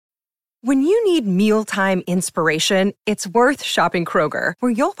When you need mealtime inspiration, it's worth shopping Kroger,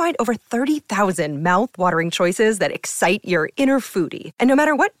 where you'll find over 30,000 mouth-watering choices that excite your inner foodie. And no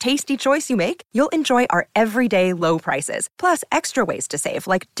matter what tasty choice you make, you'll enjoy our everyday low prices, plus extra ways to save,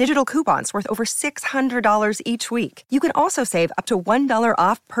 like digital coupons worth over $600 each week. You can also save up to $1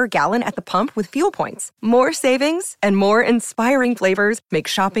 off per gallon at the pump with fuel points. More savings and more inspiring flavors make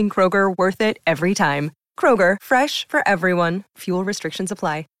shopping Kroger worth it every time. Kroger, fresh for everyone. Fuel restrictions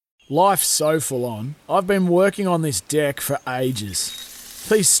apply. Life's so full on. I've been working on this deck for ages.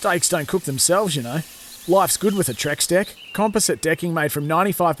 These steaks don't cook themselves, you know. Life's good with a Trex deck. Composite decking made from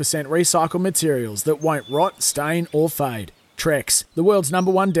 95% recycled materials that won't rot, stain or fade. Trex, the world's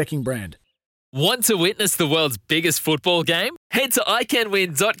 #1 decking brand. Want to witness the world's biggest football game? Head to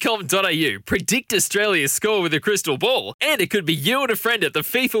iCanWin.com.au, predict Australia's score with a crystal ball, and it could be you and a friend at the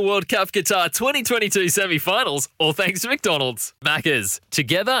FIFA World Cup Qatar 2022 semi-finals, all thanks to McDonald's. Maccas,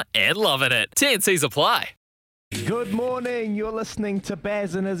 together and loving it. TNCs apply. Good morning, you're listening to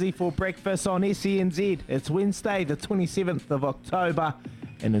Baz and Izzy for breakfast on SENZ. It's Wednesday the 27th of October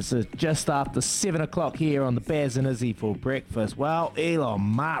and it's just after 7 o'clock here on the Baz and Izzy for breakfast. Well, Elon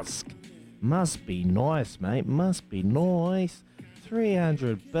Musk. Must be nice, mate. Must be nice.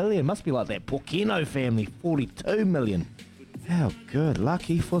 300 billion. Must be like that Pokeno family, 42 million. How good.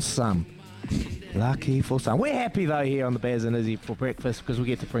 Lucky for some. Lucky for some. We're happy, though, here on the Baz and Izzy for breakfast because we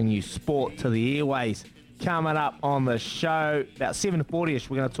get to bring you sport to the airways. Coming up on the show, about 7:40ish,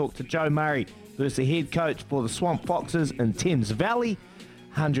 we're going to talk to Joe Murray, who's the head coach for the Swamp Foxes in Thames Valley.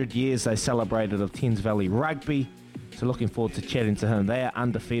 100 years they celebrated of Thames Valley rugby. So looking forward to chatting to him. They are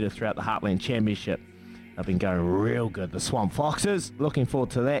undefeated throughout the Heartland Championship. They've been going real good, the Swamp Foxes. Looking forward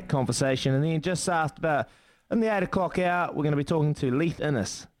to that conversation. And then just asked about, in the 8 o'clock hour, we're going to be talking to Leith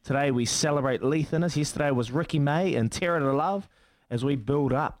Innes. Today we celebrate Leith Innes. Yesterday was Ricky May and Terra to Love as we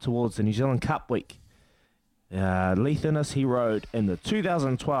build up towards the New Zealand Cup week. Leith Innes, he rode in the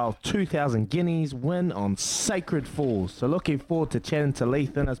 2012 2000 Guineas win on Sacred Falls. So looking forward to chatting to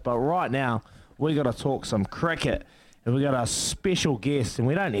Leith Innes. But right now, we got to talk some cricket. And we got our special guest, and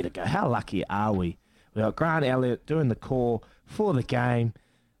we don't need to go. How lucky are we? We got Grant Elliott doing the call for the game,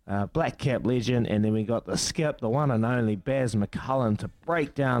 Black Cap legend, and then we got the skip, the one and only Baz McCullum to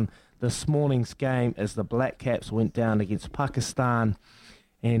break down this morning's game as the Black Caps went down against Pakistan.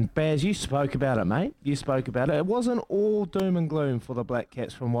 And Baz, you spoke about it, mate. You spoke about it. It wasn't all doom and gloom for the Black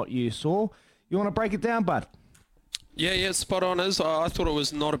Caps from what you saw. You want to break it down, bud? Yeah, spot on. I thought it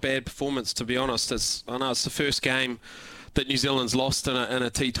was not a bad performance, to be honest. I know it's the first game that New Zealand's lost in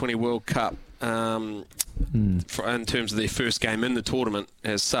a T20 World Cup in terms of their first game in the tournament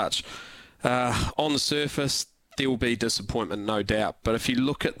as such. On the surface, there will be disappointment, no doubt. But if you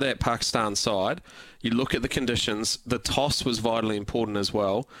look at that Pakistan side, you look at the conditions, the toss was vitally important as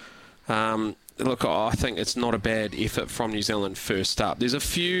well. Look, I think it's not a bad effort from New Zealand first up. There's a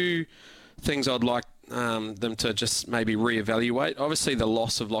few things I'd like them to just maybe reevaluate. Obviously, the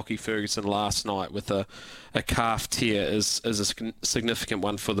loss of Lockie Ferguson last night with a calf tear is a significant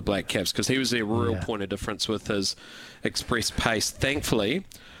one for the Black Caps because he was their real point of difference with his express pace. Thankfully,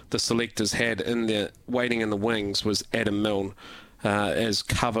 the selectors had in there waiting in the wings was Adam Milne as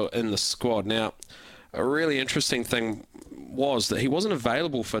cover in the squad. Now, a really interesting thing was that he wasn't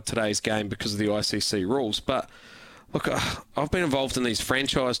available for today's game because of the ICC rules, but look, I've been involved in these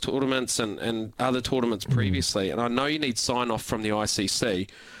franchise tournaments and other tournaments previously, and I know you need sign-off from the ICC,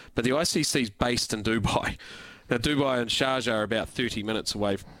 but the ICC is based in Dubai. Now, Dubai and Sharjah are about 30 minutes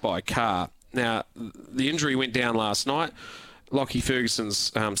away by car. Now, the injury went down last night. Lockie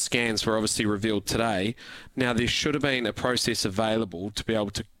Ferguson's scans were obviously revealed today. Now, there should have been a process available to be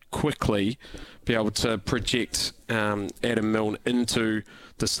able to quickly be able to project Adam Milne into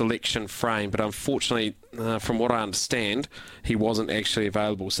the selection frame, but unfortunately, from what I understand, he wasn't actually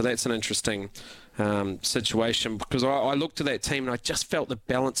available. So that's an interesting situation because I looked at that team and I just felt the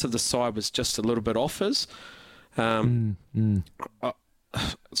balance of the side was just a little bit off us.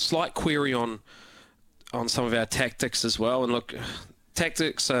 Slight query on some of our tactics as well. And look,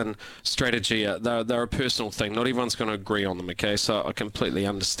 tactics and strategy, they're a personal thing. Not everyone's going to agree on them, okay? So I completely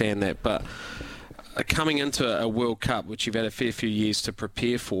understand that. But coming into a World Cup, which you've had a fair few years to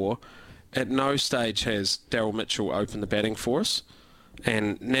prepare for, at no stage has Daryl Mitchell opened the batting for us.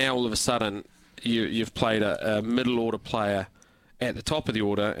 And now all of a sudden, you've played a middle order player at the top of the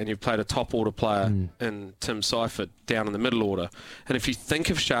order, and you've played a top order player in Tim Seifert down in the middle order. And if you think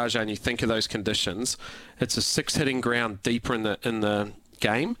of Sharjah and you think of those conditions, it's a 6 hitting ground deeper in the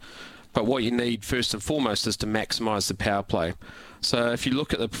game. But what you need first and foremost is to maximise the power play. So if you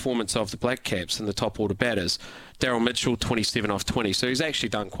look at the performance of the Black Caps and the top order batters, Daryl Mitchell 27 off 20, so he's actually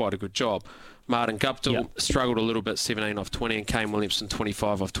done quite a good job. Martin Guptill struggled a little bit, 17 off 20, and Kane Williamson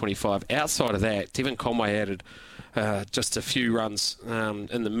 25 off 25. Outside of that, Devon Conway added just a few runs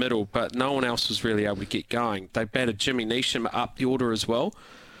in the middle, but no one else was really able to get going. They batted Jimmy Neesham up the order as well.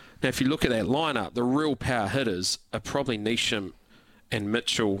 Now, if you look at that lineup, the real power hitters are probably Neesham and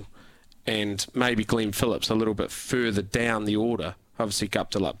Mitchell and maybe Glenn Phillips a little bit further down the order. Obviously,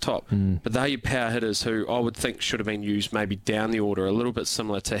 Guptill up top. But they're your power hitters who I would think should have been used maybe down the order, a little bit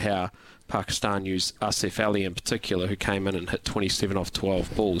similar to how Pakistan used Asif Ali in particular, who came in and hit 27 off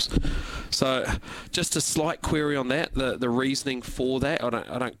 12 balls. So just a slight query on that. The reasoning for that, I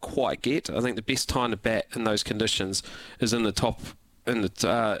don't quite get. I think the best time to bat in those conditions is at the top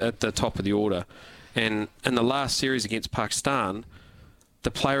of the order. And in the last series against Pakistan, the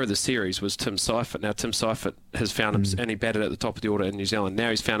player of the series was Tim Seifert. Now, Tim Seifert has found himself, and he batted at the top of the order in New Zealand.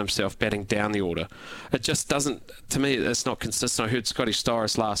 Now he's found himself batting down the order. It just doesn't, to me, it's not consistent. I heard Scotty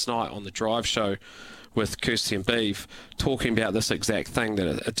Styris last night on the Drive show with Kirsty and Beeve talking about this exact thing,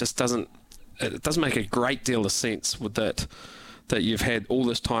 that it just doesn't make a great deal of sense with that you've had all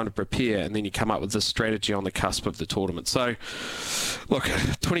this time to prepare and then you come up with this strategy on the cusp of the tournament. So, look,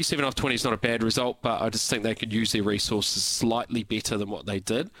 27 off 20 is not a bad result, but I just think they could use their resources slightly better than what they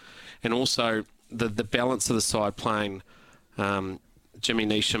did. And also, the balance of the side playing Jimmy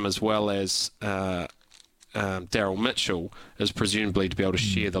Neesham as well as Daryl Mitchell is presumably to be able to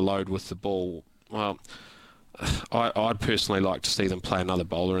share the load with the ball. Well, I'd personally like to see them play another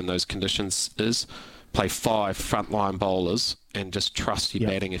bowler in those conditions, play 5 frontline bowlers and just trust your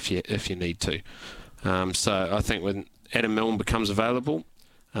batting if you need to. So I think when Adam Milne becomes available,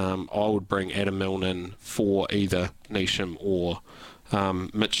 I would bring Adam Milne in for either Neesham or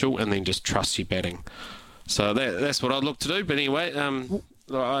Mitchell, and then just trust your batting. So that's what I'd look to do. But anyway,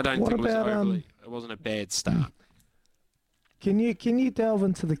 I don't think it wasn't a bad start. Can you delve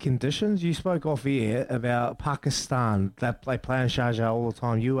into the conditions? You spoke off air about Pakistan. They play in Sharjah all the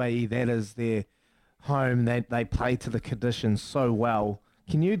time. UAE, that is their home. They play to the conditions so well.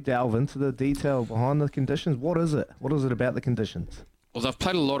 Can you delve into the detail behind the conditions? What is it? What is it about the conditions? Well, they've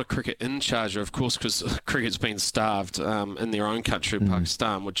played a lot of cricket in Sharjah, of course, because cricket's been starved in their own country,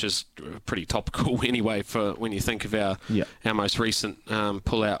 Pakistan, which is pretty topical anyway for when you think of our most recent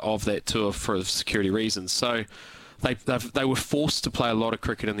pull-out of that tour for security reasons. So they were forced to play a lot of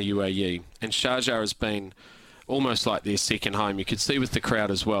cricket in the UAE, and Sharjah has been almost like their second home. You could see with the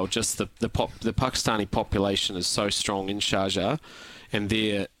crowd as well, just the Pakistani population is so strong in Sharjah, and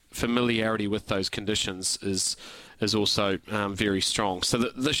their familiarity with those conditions is also very strong. So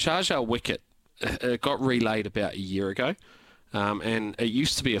the Sharjah wicket got relayed about a year ago, and it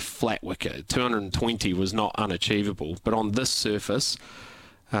used to be a flat wicket. 220 was not unachievable, but on this surface,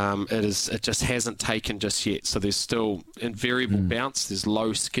 it just hasn't taken just yet. So there's still variable bounce, there's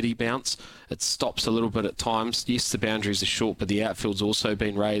low skiddy bounce. It stops a little bit at times. Yes, the boundaries are short, but the outfield's also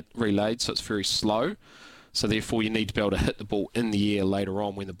been relayed, so it's very slow. So therefore you need to be able to hit the ball in the air later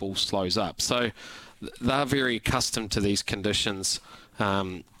on when the ball slows up. So they're very accustomed to these conditions,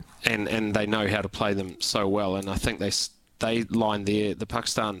 and they know how to play them so well. And I think they lined the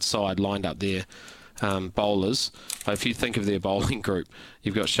Pakistan side lined up their bowlers. If you think of their bowling group,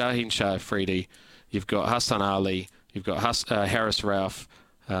 you've got Shaheen Shah Afridi, you've got Hassan Ali, you've got Haris Rauf,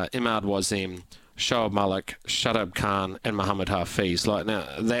 Imad Wazim, Shoaib Malik, Shadab Khan, and Muhammad Hafiz. Now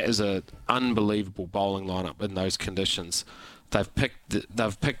that is an unbelievable bowling lineup in those conditions. They've picked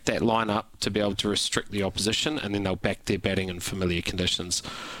that lineup to be able to restrict the opposition, and then they'll back their batting in familiar conditions.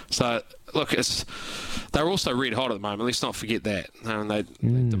 So look, they're also red hot at the moment. Let's not forget that. They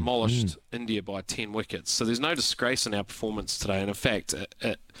demolished India by 10 wickets. So there's no disgrace in our performance today. And in fact,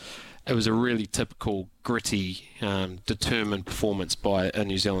 it was a really typical, gritty, determined performance by a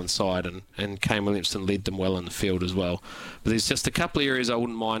New Zealand side, and Kane Williamson led them well in the field as well. But there's just a couple of areas I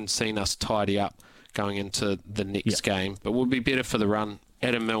wouldn't mind seeing us tidy up going into the next game. But would be better for the run.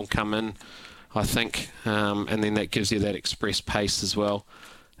 Adam Milne come in, I think, and then that gives you that express pace as well.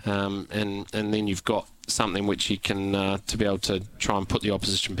 And then you've got something which you can to be able to try and put the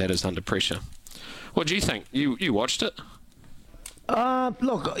opposition batters under pressure. What do you think? You watched it?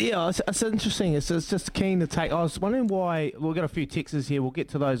 Look, it's interesting. It's just keen to take. I was wondering why. We've got a few texts here. We'll get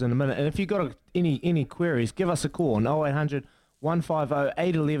to those in a minute. And if you've got any queries, give us a call on 0800 150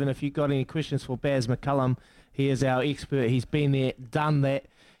 811 if you've got any questions for Baz McCullum. He is our expert. He's been there, done that,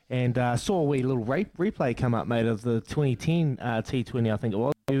 and saw a wee little replay come up, mate, of the 2010 T20, I think it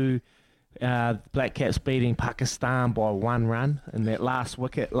was. Black Caps beating Pakistan by 1 run in that last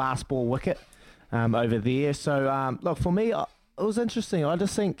ball wicket over there. So, look, for me, it was interesting. I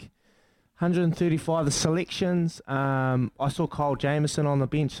just think 135, the selections. I saw Kyle Jamieson on the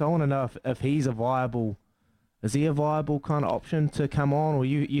bench, so I want to know if he's a viable... Is he a viable kind of option to come on, or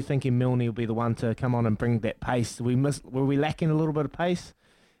you thinking Milne will be the one to come on and bring that pace? Were we lacking a little bit of pace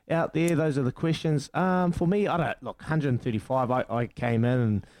out there? Those are the questions. For me, 135. I came in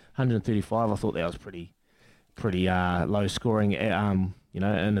and 135. I thought that was pretty low scoring. In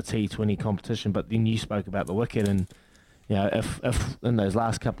the T20 competition. But then you spoke about the wicket, and if in those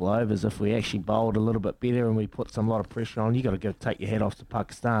last couple of overs, if we actually bowled a little bit better and we put a lot of pressure on, you got to take your head off to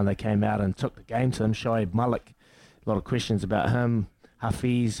Pakistan. They came out and took the game to him. Shoaib Malik, a lot of questions about him.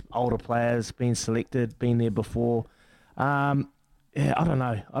 Hafiz, older players, been selected, been there before. I don't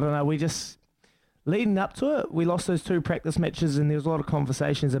know. We just, leading up to it, we lost those 2 practice matches and there was a lot of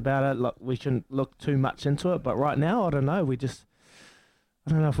conversations about it. Look, we shouldn't look too much into it. But right now, I don't know. I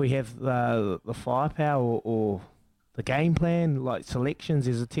don't know if we have the firepower or the game plan, like selections.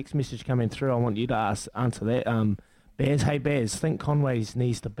 There's a text message coming through. I want you to answer that. Baz, hey Baz, think Conway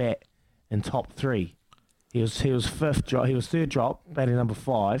needs to bat in top 3. He was 5th drop. He was 3rd drop, batting number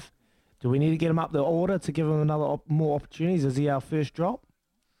 5. Do we need to get him up the order to give him more opportunities? Is he our first drop?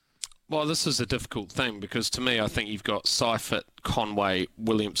 Well, this is a difficult thing because to me, I think you've got Seifert, Conway,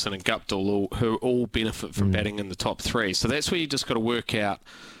 Williamson, and Guptill who all benefit from batting in the top 3. So that's where you just got to work out.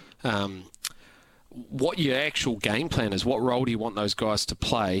 What your actual game plan is. What role do you want those guys to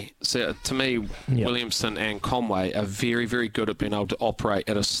play? So to me, Williamson and Conway are very, very good at being able to operate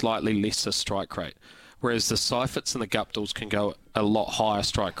at a slightly lesser strike rate, whereas the Seiferts and the Guptills can go a lot higher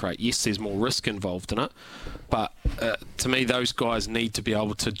strike rate. Yes, there's more risk involved in it, but to me, those guys need to be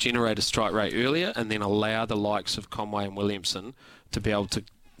able to generate a strike rate earlier and then allow the likes of Conway and Williamson to be able to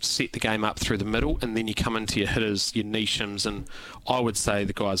set the game up through the middle, and then you come into your hitters, your Neeshams, and I would say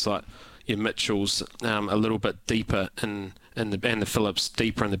the guys like your Mitchells a little bit deeper and the Phillips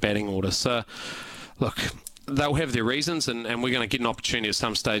deeper in the batting order. So, look, they'll have their reasons, and we're going to get an opportunity at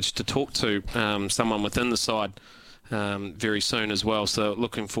some stage to talk to someone within the side very soon as well. So,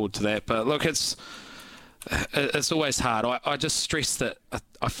 looking forward to that. But look, it's always hard. I just stress that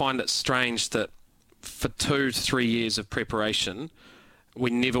I find it strange that for 2 to 3 years of preparation, we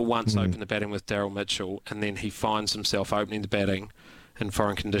never once opened the batting with Daryl Mitchell, and then he finds himself opening the batting in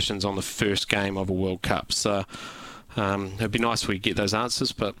foreign conditions on the first game of a World Cup. So it'd be nice if we get those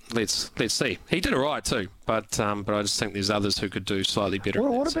answers, but let's see. He did all right too, but I just think there's others who could do slightly better.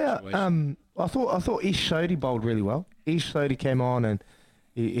 What about? I thought Ish Sodhi bowled really well. Ish Sodhi came on and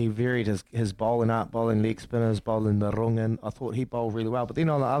he varied his bowling up, bowling leg spinners, bowling the rungan. I thought he bowled really well. But then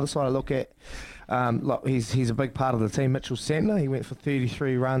on the other side, I look at he's a big part of the team. Mitchell Santner, he went for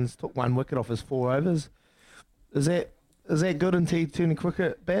 33 runs, took 1 wicket off his 4 overs. Is that good in T20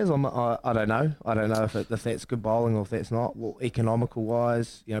 cricket, Baz? I don't know. I don't know if that's good bowling or if that's not. Well, economical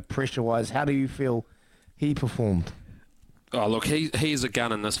wise, pressure wise, how do you feel he performed? Oh, look, he's a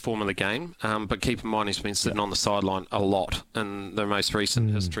gun in this form of the game, but keep in mind he's been sitting on the sideline a lot in the most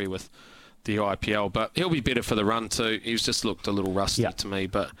recent history with the IPL. But he'll be better for the run too. He's just looked a little rusty to me,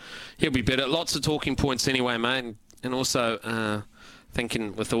 but he'll be better. Lots of talking points anyway, mate, and also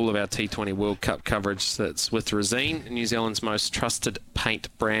thinking with all of our T20 World Cup coverage that's with Resene, New Zealand's most trusted paint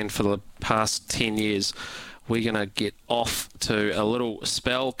brand for the past 10 years. We're going to get off to a little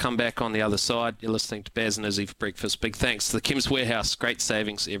spell, come back on the other side. You're listening to Baz and Izzy for breakfast. Big thanks to the Chemist Warehouse. Great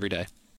savings every day.